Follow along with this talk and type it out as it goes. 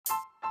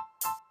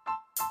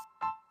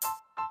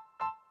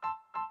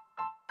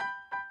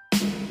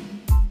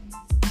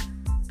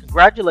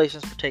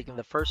Congratulations for taking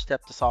the first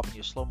step to solving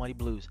your slow money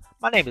blues.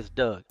 My name is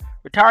Doug,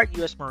 retired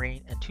U.S.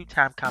 Marine and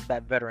two-time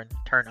combat veteran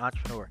turned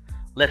entrepreneur.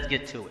 Let's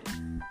get to it.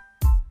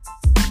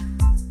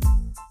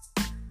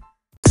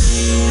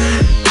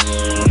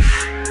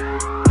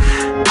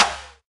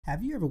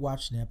 Have you ever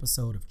watched an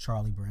episode of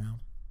Charlie Brown?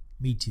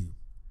 Me too.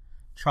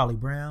 Charlie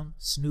Brown,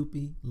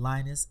 Snoopy,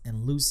 Linus,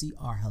 and Lucy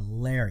are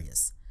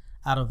hilarious.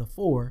 Out of the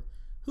four,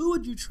 who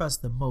would you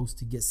trust the most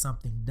to get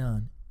something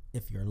done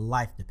if your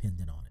life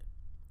depended on it?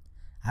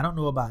 I don't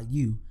know about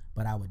you,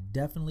 but I would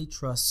definitely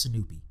trust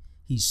Snoopy.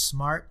 He's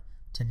smart,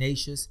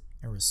 tenacious,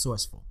 and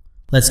resourceful.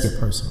 Let's get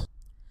personal.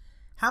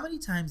 How many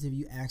times have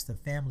you asked a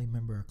family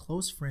member or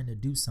close friend to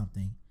do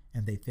something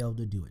and they failed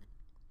to do it?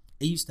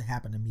 It used to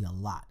happen to me a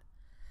lot.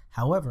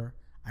 However,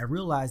 I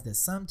realized that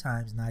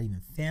sometimes not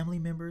even family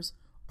members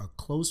or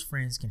close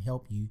friends can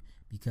help you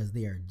because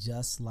they are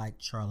just like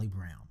Charlie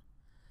Brown.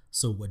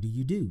 So what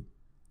do?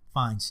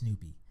 Find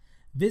Snoopy.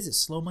 Visit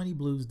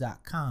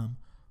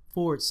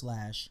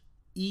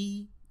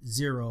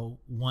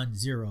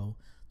slowmoneyBlues.com/E010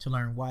 to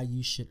learn why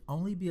you should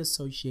only be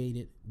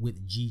associated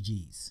with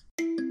GGs.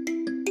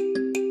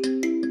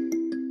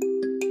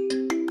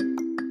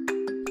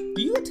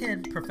 Do you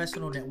attend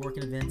professional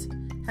networking events?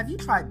 Have you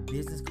tried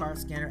business card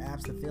scanner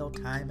apps that fail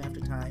time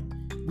after time?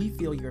 We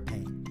feel your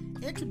pain.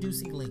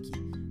 Introducing Linky,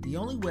 the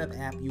only web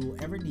app you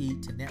will ever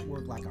need to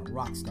network like a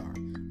rock star.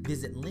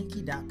 Visit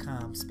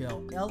Linky.com,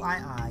 spelled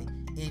Linky.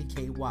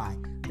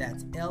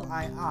 That's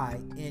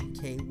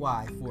Linky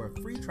for a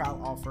free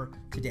trial offer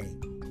today.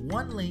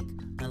 One link,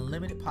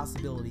 unlimited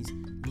possibilities.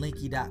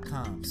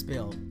 Linky.com,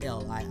 spelled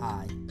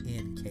Linky.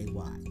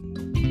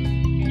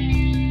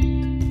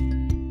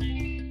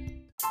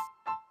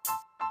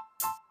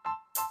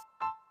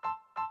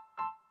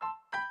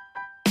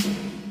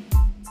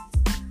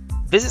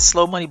 Visit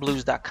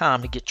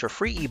slowmoneyblues.com to get your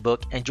free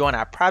ebook and join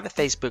our private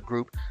Facebook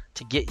group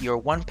to get your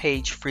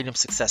one-page freedom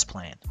success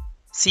plan.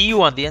 See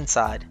you on the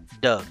inside,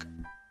 Doug.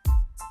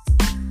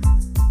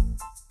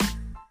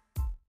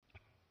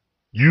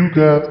 You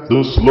got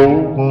the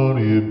slow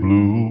money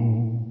blues.